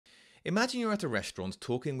Imagine you're at a restaurant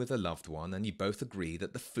talking with a loved one and you both agree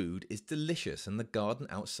that the food is delicious and the garden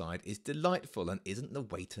outside is delightful and isn't the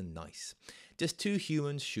waiter nice. Just two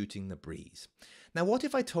humans shooting the breeze. Now what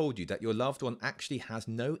if I told you that your loved one actually has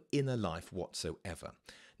no inner life whatsoever?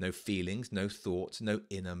 No feelings, no thoughts, no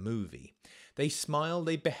inner movie. They smile,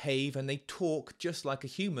 they behave and they talk just like a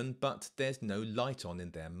human, but there's no light on in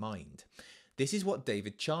their mind. This is what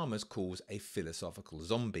David Chalmers calls a philosophical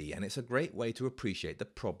zombie, and it's a great way to appreciate the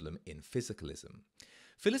problem in physicalism.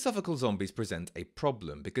 Philosophical zombies present a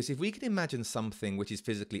problem because if we can imagine something which is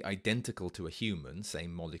physically identical to a human,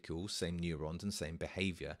 same molecules, same neurons and same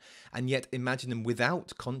behaviour, and yet imagine them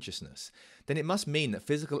without consciousness, then it must mean that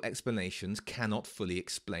physical explanations cannot fully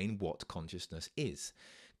explain what consciousness is.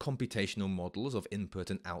 Computational models of input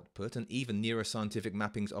and output and even neuroscientific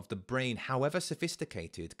mappings of the brain, however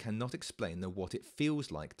sophisticated, cannot explain the what it feels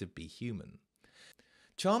like to be human.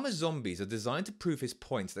 Chalmers' zombies are designed to prove his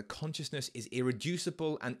point that consciousness is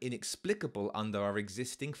irreducible and inexplicable under our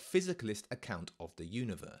existing physicalist account of the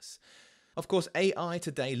universe. Of course, AI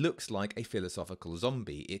today looks like a philosophical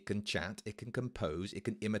zombie. It can chat, it can compose, it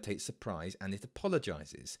can imitate surprise, and it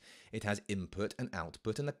apologizes. It has input and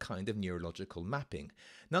output and a kind of neurological mapping,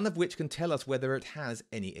 none of which can tell us whether it has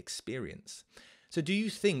any experience. So do you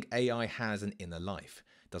think AI has an inner life?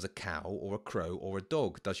 Does a cow or a crow or a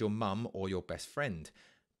dog? Does your mum or your best friend?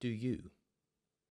 Do you?